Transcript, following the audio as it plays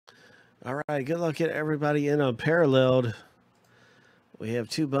All right, good luck at everybody in Unparalleled. We have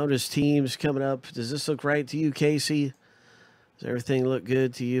 2 bonus teams coming up. Does this look right to you, Casey? Does everything look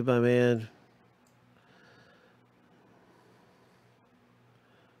good to you, my man?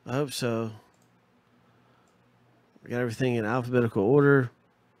 I hope so. We got everything in alphabetical order.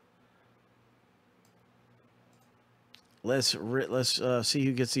 Let's see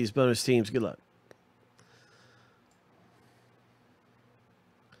who gets these bonus teams. Good luck.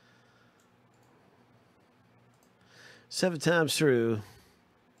 Seven times through.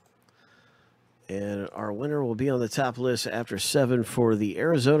 And our winner will be on the top list after 7 for the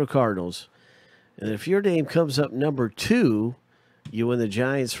Arizona Cardinals. And if your name comes up number 2, you win the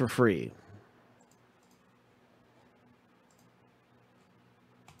Giants for free.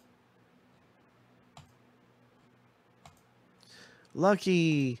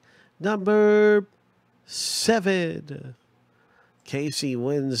 Lucky number 7. Casey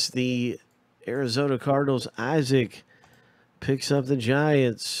wins the Arizona Cardinals. Isaac picks up the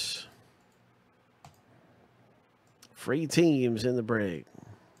Giants. Free teams in the break.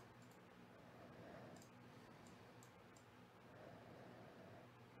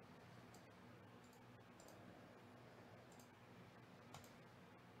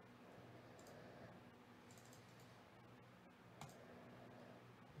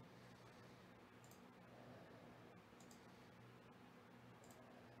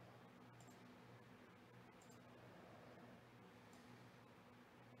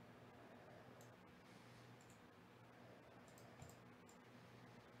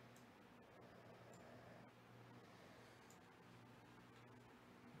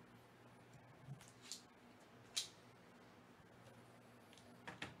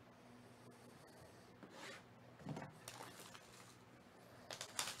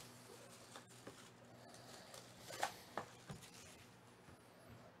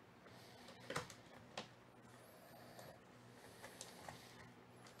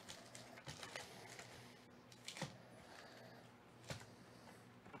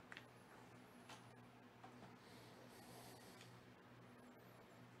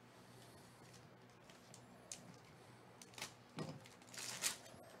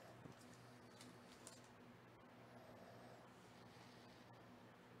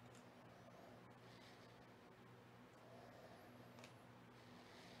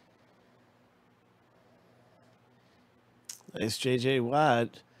 Nice J.J.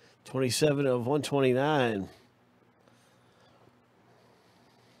 Watt, 27 of 129.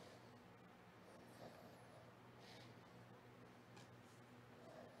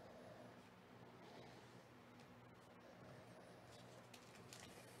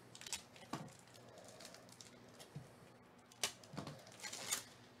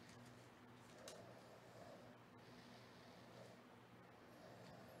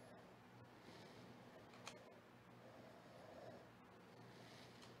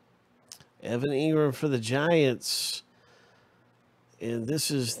 Evan Ingram for the Giants. And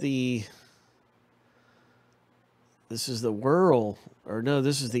this is the Whirl. Or no,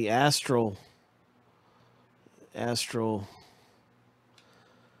 this is the Astral.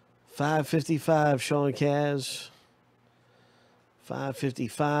 555, Sean Kaz.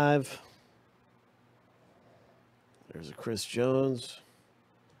 555. There's a Chris Jones.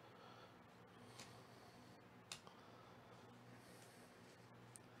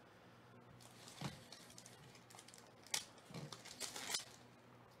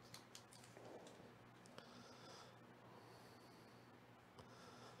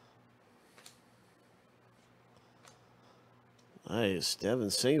 Nice. Devin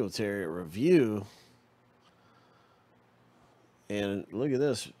Singletary review. And look at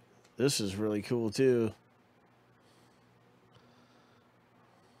this. This is really cool, too.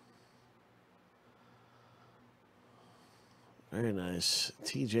 Very nice.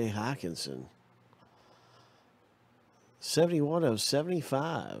 TJ Hawkinson. 71 of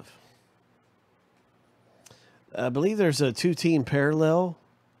 75. I believe there's a 2-team parallel.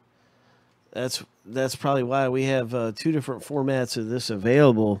 That's probably why we have 2 different formats of this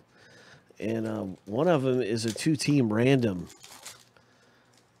available. And one of them is a 2-team random.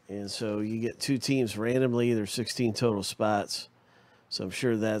 And so you get 2 teams randomly. There's 16 total spots. So I'm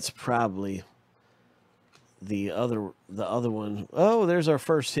sure that's probably the other one. Oh, there's our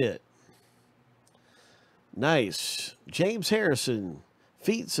first hit. Nice. James Harrison.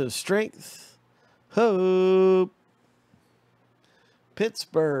 Feats of strength. Hope.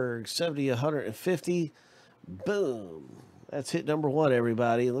 Pittsburgh, 70-150. Boom. That's hit number 1,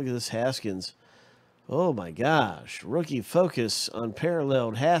 everybody. Look at this Haskins. Oh, my gosh. Rookie focus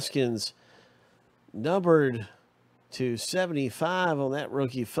Unparalleled Haskins. Numbered 275 on that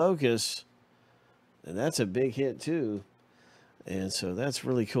rookie focus. And that's a big hit, too. And so that's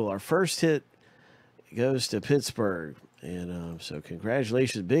really cool. Our first hit goes to Pittsburgh. And so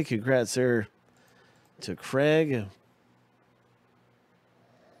congratulations. Big congrats there to Craig. A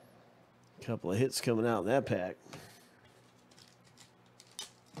couple of hits coming out in that pack.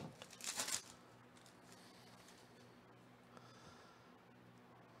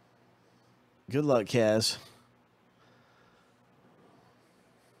 Good luck, Kaz.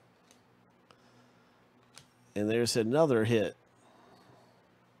 And there's another hit.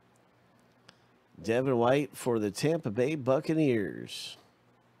 Devin White for the Tampa Bay Buccaneers.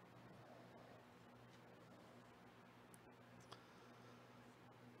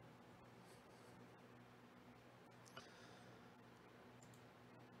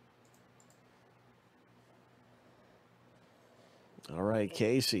 All right,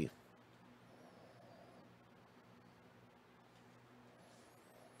 Casey.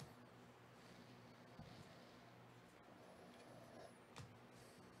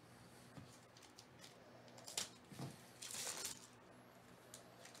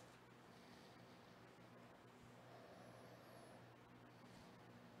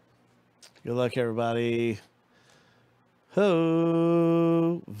 Good luck, everybody.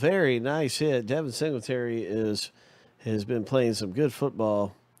 Ho! Very nice hit. Devin Singletary has been playing some good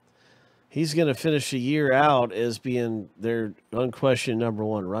football. He's going to finish the year out as being their unquestioned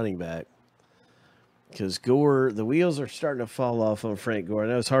 #1 running back. Because Gore, the wheels are starting to fall off on Frank Gore. I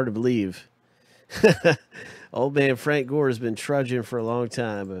know it's hard to believe. Old man Frank Gore has been trudging for a long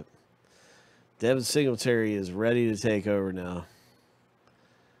time, but Devin Singletary is ready to take over now.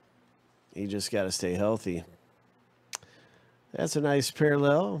 He just got to stay healthy. That's a nice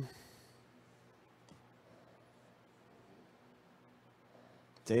parallel.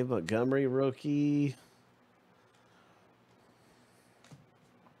 Dave Montgomery, rookie.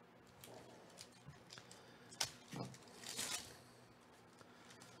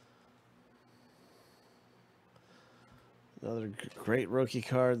 Another great rookie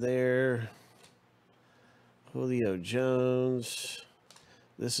card there. Julio Jones.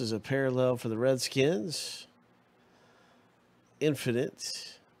 This is a parallel for the Redskins.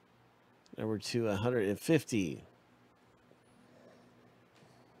 Infinite. Number 250.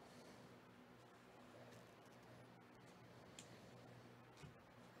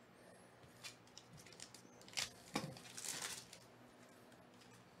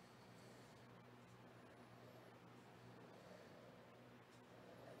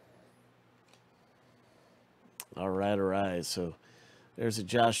 All right. So there's a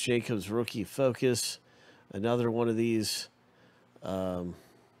Josh Jacobs rookie focus. Another one of these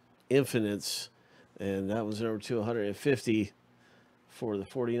infinites. And that was number 250 for the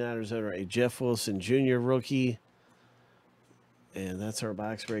 49ers owner, a Jeff Wilson Jr. rookie. And that's our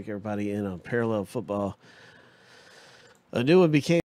box break, everybody, in on Parallel Football. A new one became